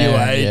Alternative there. and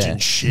new age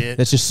and shit.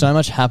 There's just so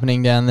much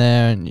happening down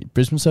there, and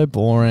Brisbane's so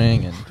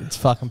boring, and it's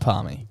fucking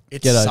Palmy.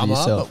 It's Get over summer,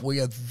 yourself. but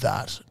we are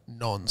that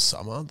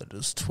non-summer that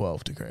is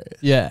 12 degrees.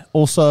 Yeah.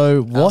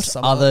 Also, what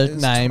summer other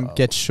is name 12.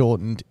 gets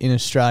shortened in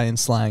Australian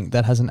slang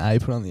that has an A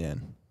put on the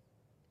end?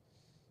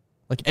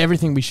 Like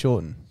everything we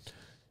shorten.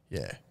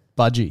 Yeah.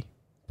 Budgie.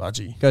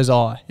 Budgie. Goes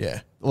I.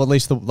 Yeah. Or at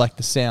least the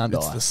sound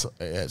It's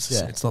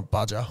I. it's not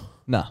budger.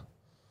 No.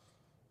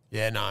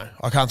 Yeah, no.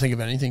 I can't think of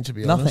anything, to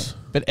be Nothing. honest.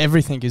 But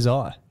everything is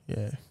I.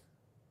 Yeah.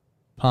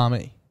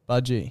 Palmy.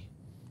 Budgie.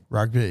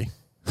 Rugby.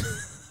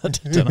 I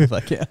don't know if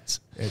that counts.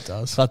 It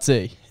does.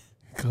 Klutzy.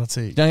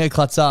 Klutzy. You don't get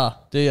Klutzar,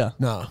 do you?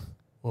 No.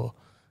 Or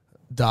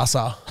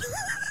Dasa.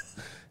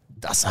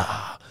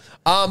 Dasa.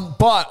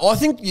 But I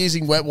think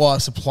using wet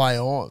wipes to play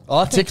on,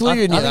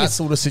 particularly in that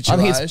sort of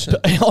situation.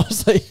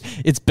 Honestly,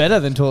 it's better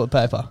than toilet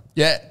paper.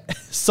 Yeah.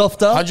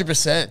 Softer.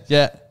 100%.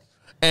 Yeah.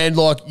 And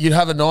like you'd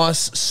have a nice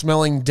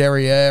smelling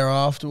derriere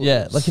afterwards.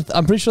 Yeah, like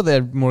I'm pretty sure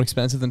they're more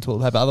expensive than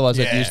toilet paper. Otherwise,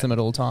 I'd Yeah. use them at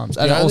all times.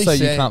 The And only also, you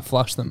thing- can't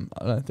flush them.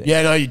 I don't think.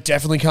 Yeah, no, you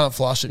definitely can't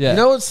flush it. Yeah. You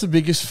know what's the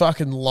biggest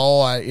fucking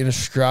lie in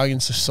Australian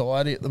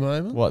society at the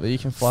moment? What, that you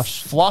can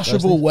flush those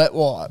Flushable things? wet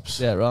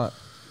wipes. Yeah, right.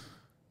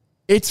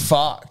 It's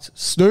fucked.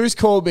 Snooze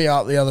called me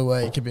up the other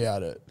week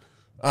about it.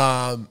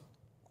 And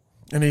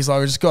he's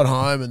like, I just got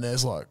home and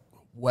there's like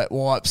wet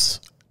wipes,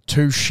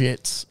 2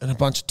 shits, and a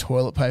bunch of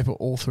toilet paper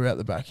all throughout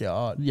the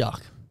backyard. Yuck.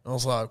 I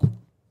was like,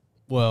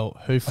 well,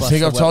 who I flushed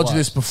think the I've wet told you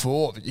wipes? this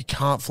before, but you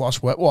can't flush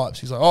wet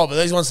wipes. He's like, oh, but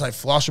these ones say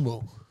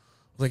flushable. I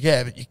was like,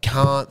 yeah, but you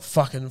can't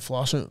fucking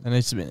flush them. There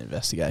needs to be an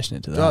investigation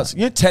into that. Guys,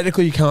 you know,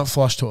 technically you can't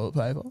flush toilet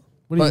paper.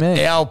 What do you mean?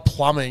 Our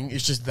plumbing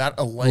is just that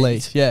elite.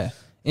 Elite, yeah.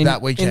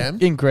 That we can.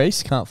 In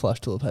Greece, can't flush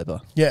toilet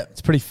paper. Yeah.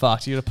 It's pretty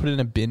fucked. You got to put it in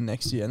a bin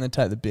next to you and then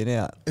take the bin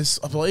out.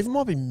 I believe it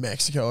might be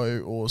Mexico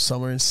or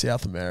somewhere in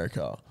South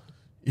America.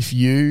 If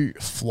you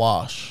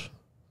flush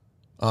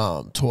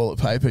toilet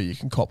paper, you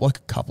can cop like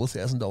a couple of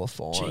 $1,000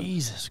 fine.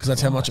 Jesus Because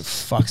that's how much it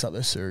fucks up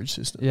their sewage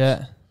system.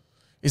 Yeah.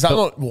 Is that But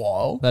not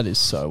wild? That is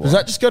so wild. Does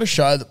that just go to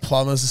show that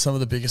plumbers are some of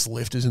the biggest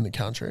lifters in the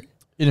country?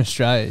 In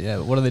Australia, yeah.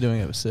 But what are they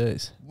doing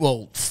overseas?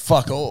 Well,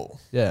 fuck all.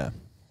 Yeah.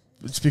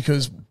 It's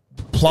because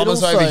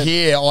plumbers also- over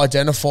here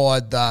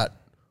identified that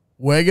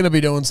we're going to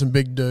be doing some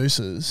big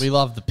deuces. We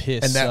love the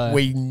piss. And that so-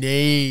 we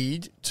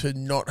need to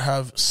not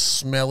have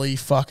smelly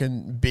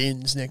fucking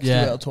bins next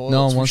Yeah, to our toilets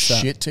no one with wants that.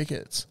 shit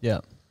tickets. Yeah.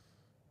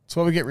 That's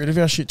why we get rid of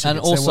our shit tickets. And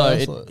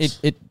also,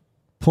 it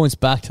points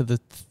back to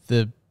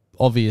the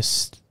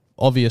obvious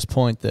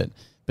point that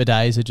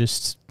bidets are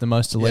just the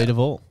most elite of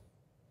all.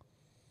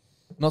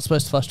 Not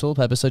supposed to flush toilet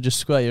paper, so just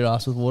squirt your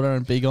ass with water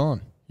and be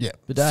gone. Yeah,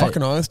 Bidet,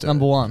 fucking oath, dude.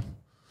 number one.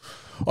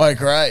 I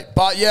agree.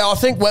 But yeah, I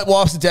think wet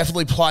wipes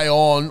definitely play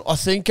on. I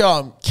think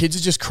kids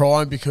are just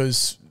crying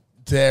because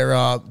they're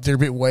a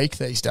bit weak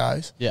these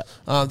days. Yeah.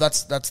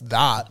 That's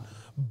that.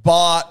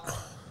 But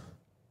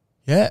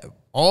yeah,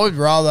 I would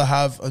rather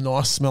have a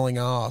nice smelling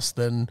ass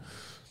than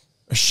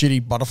a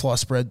shitty butterfly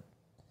spread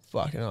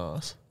fucking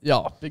ass.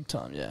 Yeah, big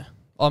time. Yeah.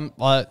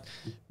 My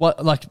You're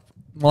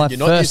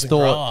not first using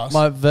thought. grass.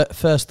 My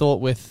first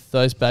thought with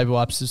those baby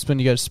wipes is when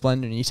you go to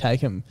Splendor and you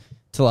take them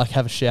to like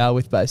have a shower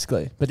with,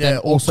 basically. But then Yeah,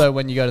 or also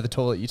when you go to the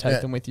toilet, you take Yeah.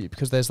 them with you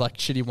because there's like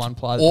shitty one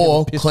ply. that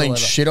Or people piss all clean over.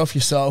 shit off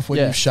yourself when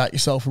Yeah. you've shat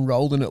yourself and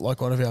rolled in it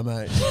like one of our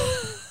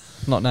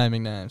mates. Not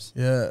naming names.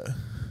 Yeah.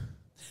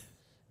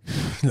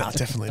 No,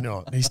 definitely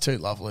not. He's too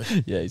lovely.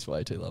 Yeah, he's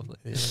way too lovely.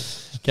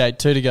 Okay,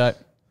 2 to go.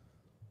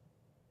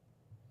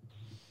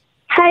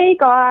 Hey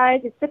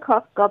guys, it's the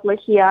Cock Gobbler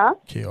here.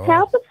 Kia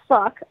How the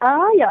fuck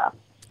are ya?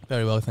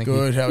 Very well, thank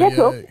Good, you. how Yeah, are you?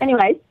 cool.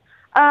 Anyways,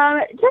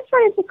 just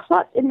ran into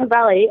Klutz in the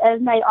valley,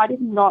 and mate, I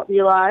did not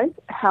realise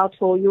how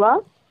tall you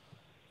are.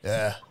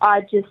 Yeah.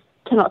 I just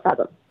cannot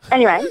fathom.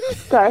 Anyway,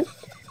 so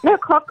no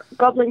cock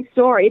gobbling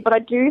story, but I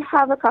do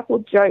have a couple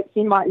of jokes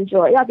you might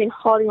enjoy. I've been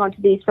holding on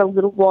to these for a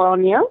little while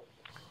now.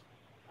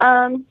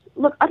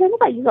 Look, I don't know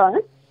about you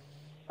guys.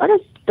 I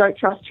just don't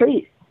trust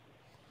trees.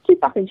 Too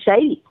fucking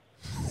shady.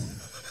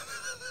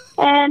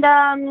 And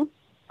I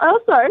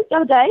also, the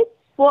other day,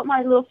 bought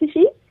my little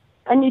fishy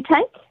a new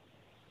tank.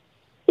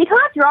 He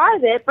can't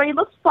drive it, but he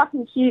looks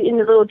fucking cute in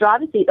the little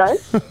driver's seat, though.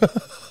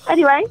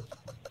 Anyway,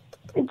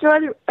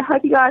 I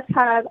hope you guys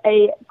have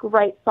a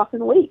great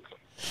fucking week.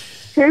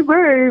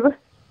 Hooroo.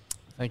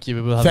 Thank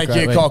you. We'll have Thank a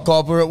great you, week. Cock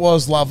Gobbler. It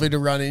was lovely to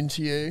run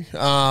into you.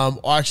 I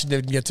actually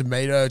didn't get to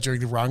meet her during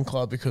the run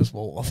club because,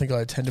 well, I think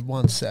I attended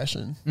one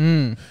session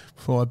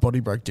before my body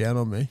broke down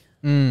on me.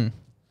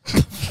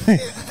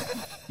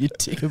 Your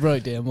ticker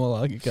broke down more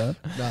like it, can't.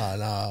 No.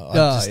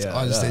 Oh,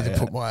 I just need to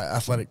put my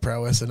athletic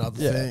prowess and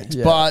other Yeah, things.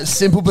 yeah. But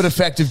simple but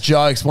effective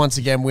jokes once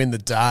again win the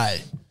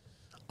day.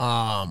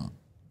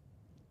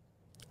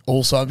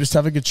 Also, I'm just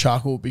having a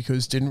chuckle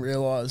because didn't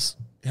realise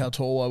how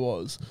tall I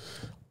was.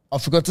 I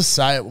forgot to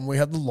say it when we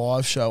had the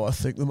live show. I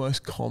think the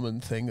most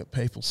common thing that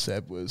people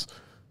said was,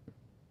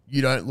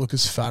 "You don't look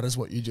as fat as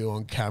what you do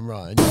on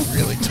camera, and you're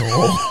really tall."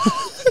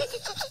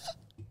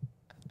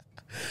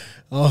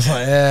 I was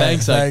like, "Yeah,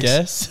 Thanks, I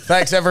guess."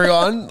 Thanks,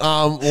 everyone.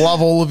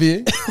 Love all of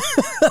you.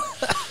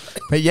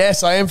 But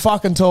yes, I am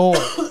fucking tall.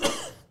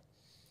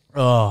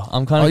 Oh,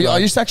 I'm kind of. I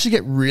used to actually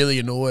get really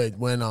annoyed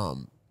when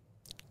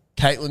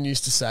Caitlin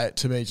used to say it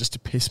to me just to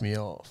piss me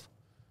off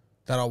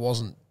that I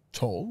wasn't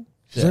tall.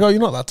 She's like, "Oh,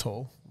 you're not that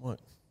tall." I'm like,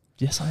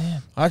 yes, I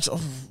am.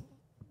 Actually,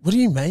 what do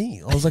you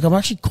mean? I was like, I'm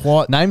actually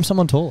quite. Name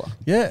someone taller.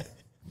 Yeah,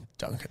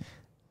 Duncan.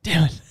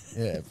 Damn it.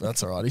 Yeah,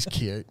 that's all right. He's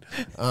cute.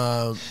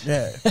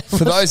 Yeah.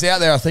 For those out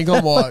there, I think I'm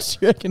like. What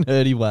do you reckon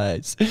Hurdy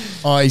weighs?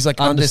 Oh, he's like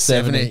under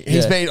 70.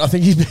 He's yeah. been. I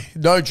think he's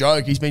been. No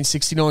joke. He's been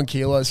 69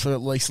 kilos for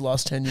at least the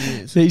last 10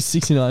 years. He's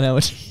 69. How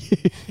much?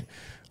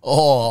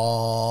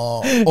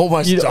 Oh,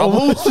 almost You'd double.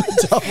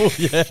 almost double.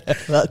 Yeah,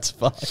 that's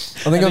fine.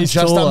 I think I'm just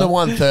under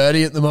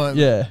 130 at the moment.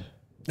 Yeah.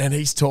 And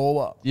he's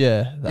taller.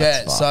 Yeah.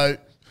 That's fine. So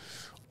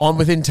I'm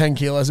within 10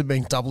 kilos of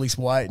being double his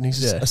weight, and he's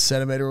just Yeah. a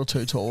centimetre or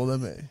two taller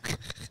than me.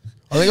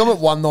 I think I'm at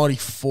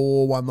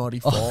 194,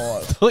 195. I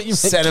thought you meant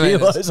centimetres.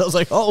 kilos. I was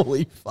like,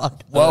 holy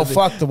fuck. Well,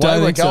 fuck, the way Don't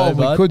we're think so, going,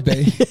 we bud. could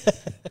be.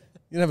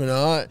 You never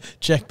know.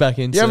 Check back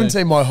in. You haven't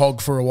seen my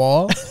hog for a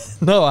while.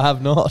 No, I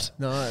have not.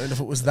 No, and if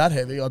it was that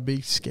heavy, I'd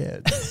be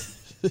scared.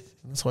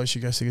 That's why you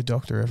should go see a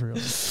doctor,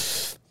 everyone.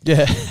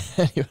 Yeah.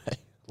 Anyway,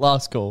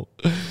 last call.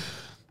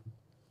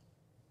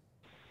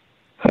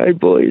 Hey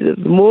boys,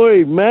 it's the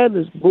Maury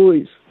Madness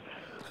boys.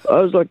 I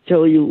was like to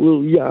tell you a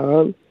little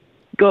yarn.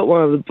 Got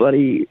one of the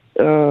bloody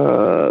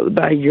the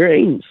Bay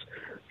Greens.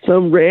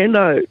 Some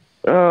rando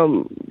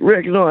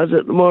recognised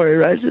at the Maury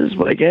races this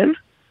weekend,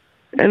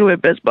 and we're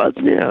best buds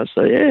now.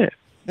 So yeah,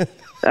 that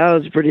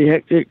was pretty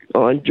hectic.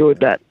 I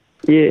enjoyed that.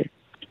 Yeah,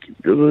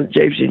 the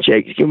Jeeps and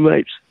Shakes and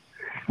mates.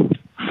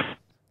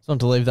 Just wanted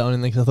to leave that one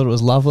in there because I thought it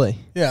was lovely.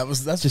 Yeah,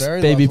 that's just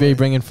very BBB lovely.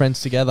 bringing friends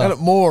together. And at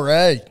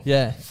Moray.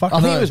 Yeah. Fucking I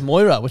think no. it was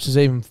Moira, which is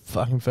even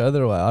fucking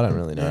further away. I don't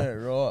really know. Yeah,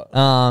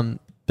 right.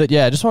 But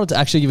yeah, I just wanted to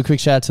actually give a quick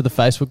shout out to the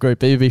Facebook group,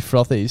 BBB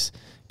Frothies.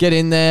 Get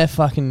in there,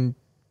 fucking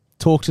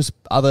talk to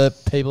other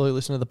people who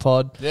listen to the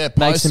pod. Yeah,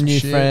 make post some some new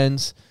shit.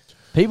 friends.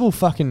 People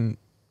fucking.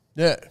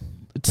 Yeah.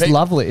 It's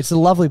lovely. It's a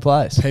lovely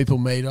place. People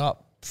meet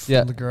up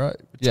from the group.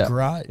 It's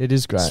great. It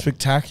is great.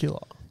 Spectacular.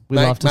 We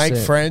love to make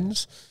see it.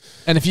 friends.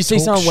 And if you see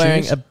Talk someone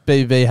wearing shit. a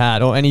BBB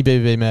hat or any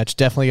BBB merch,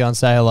 definitely go and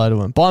say hello to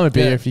them. Buy them a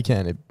beer Yeah. if you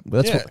can.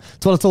 That's, Yeah.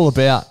 that's what it's all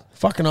about.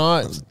 Fucking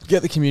oath.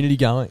 Get the community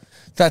going.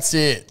 That's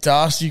it.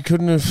 Darcy, you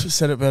couldn't have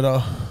said it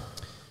better.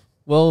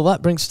 Well,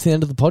 that brings us to the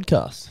end of the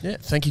podcast. Yeah,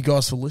 thank you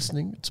guys for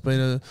listening. It's been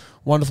a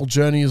wonderful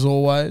journey as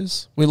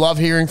always. We love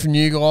hearing from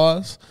you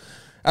guys.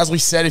 As we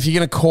said, if you're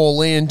going to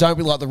call in, don't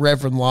be like the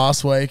Reverend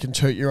last week and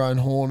toot your own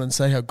horn and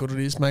say how good it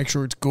is. Make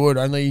sure it's good.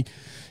 Only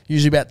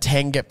usually about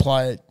 10 get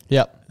played.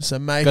 Yep. So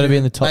make Gotta it, be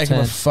in the top make it 10.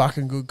 a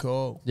fucking good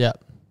call.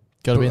 Yep.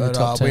 Got to be in the But,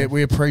 top 10.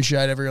 We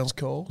appreciate everyone's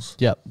calls.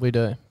 Yep, we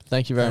do.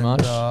 Thank you very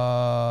much.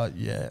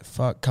 Yeah,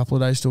 fuck, couple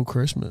of days till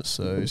Christmas,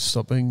 so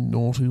stop being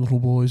naughty little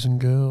boys and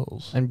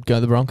girls. And go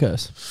the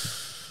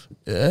Broncos.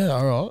 Yeah,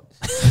 all right.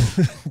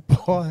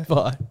 Bye.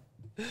 Bye.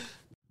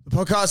 The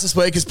podcast this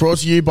week is brought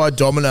to you by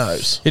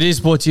Domino's. It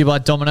is brought to you by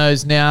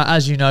Domino's. Now,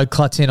 as you know,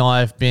 Clutty and I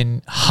have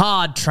been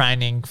hard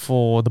training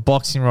for the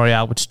Boxing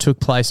Royale, which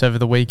took place over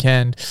the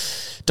weekend.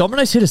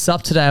 Domino's hit us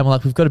up today and we're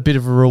like, we've got a bit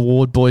of a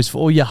reward, boys, for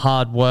all your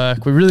hard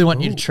work. We really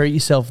want you to treat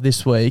yourself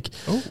this week.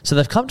 So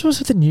they've come to us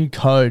with a new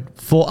code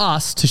for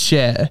us to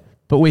share,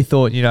 but we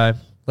thought,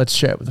 let's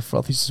share it with the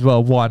Frothies as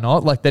well. Why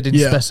not? Like, they didn't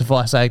Yeah.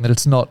 specify saying that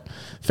it's not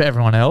for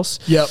everyone else.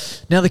 Yep.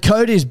 Now, the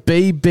code is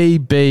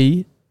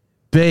BBBB.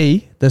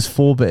 There's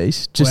 4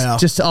 Bs.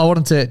 Just I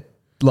wanted to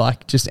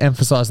just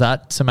emphasize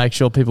that to make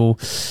sure people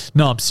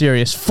know I'm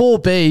serious. 4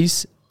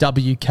 Bs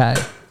WK,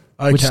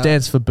 which Okay.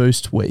 stands for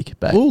Boost Week.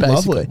 Ooh, Basically,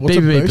 lovely. What's a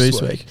BBB Boost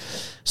Boost Week? Week.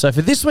 So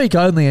for this week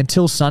only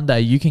until Sunday,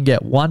 you can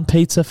get 1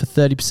 pizza for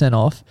 30%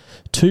 off,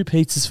 2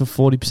 pizzas for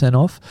 40%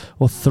 off,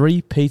 or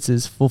 3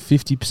 pizzas for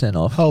 50%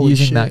 off Holy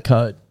using shit. that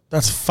code.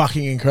 That's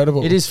fucking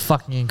incredible. It is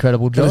fucking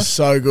incredible, That is Josh.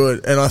 so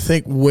good. And I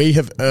think we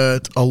have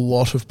earned a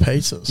lot of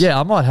pizzas. Yeah,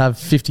 I might have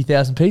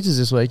 50,000 pizzas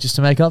this week just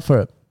to make up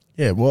for it.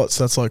 Yeah, what?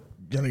 So that's like,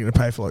 you're only going to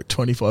pay for like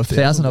 25,000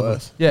 1,000 of them.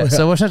 Yeah,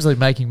 so we're essentially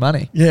making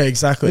money. Yeah,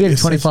 exactly. We're getting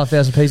It's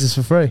 25,000 pizzas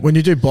for free. When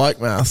you do bike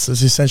maths,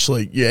 it's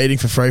essentially you're eating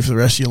for free for the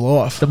rest of your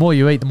life. The more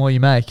you eat, the more you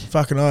make.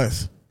 Fucking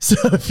oath. So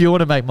if you want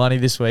to make money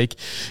this week,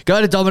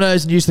 go to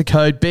Domino's and use the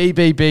code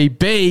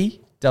BBBBWK.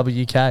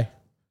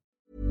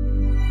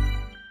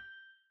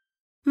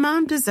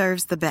 Mom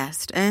deserves the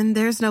best, and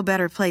there's no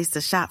better place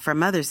to shop for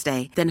Mother's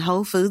Day than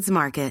Whole Foods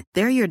Market.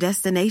 They're your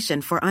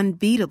destination for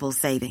unbeatable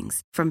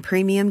savings, from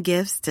premium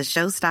gifts to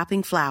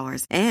show-stopping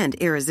flowers and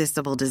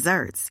irresistible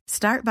desserts.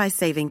 Start by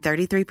saving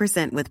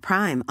 33% with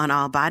Prime on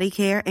all body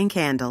care and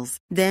candles.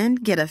 Then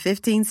get a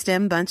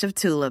 15-stem bunch of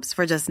tulips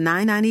for just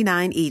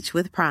 $9.99 each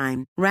with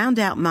Prime. Round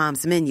out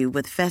Mom's menu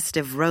with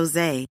festive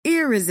rosé,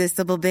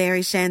 irresistible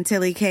berry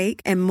chantilly cake,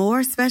 and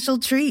more special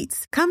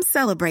treats. Come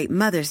celebrate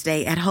Mother's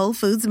Day at Whole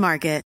Foods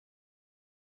Market.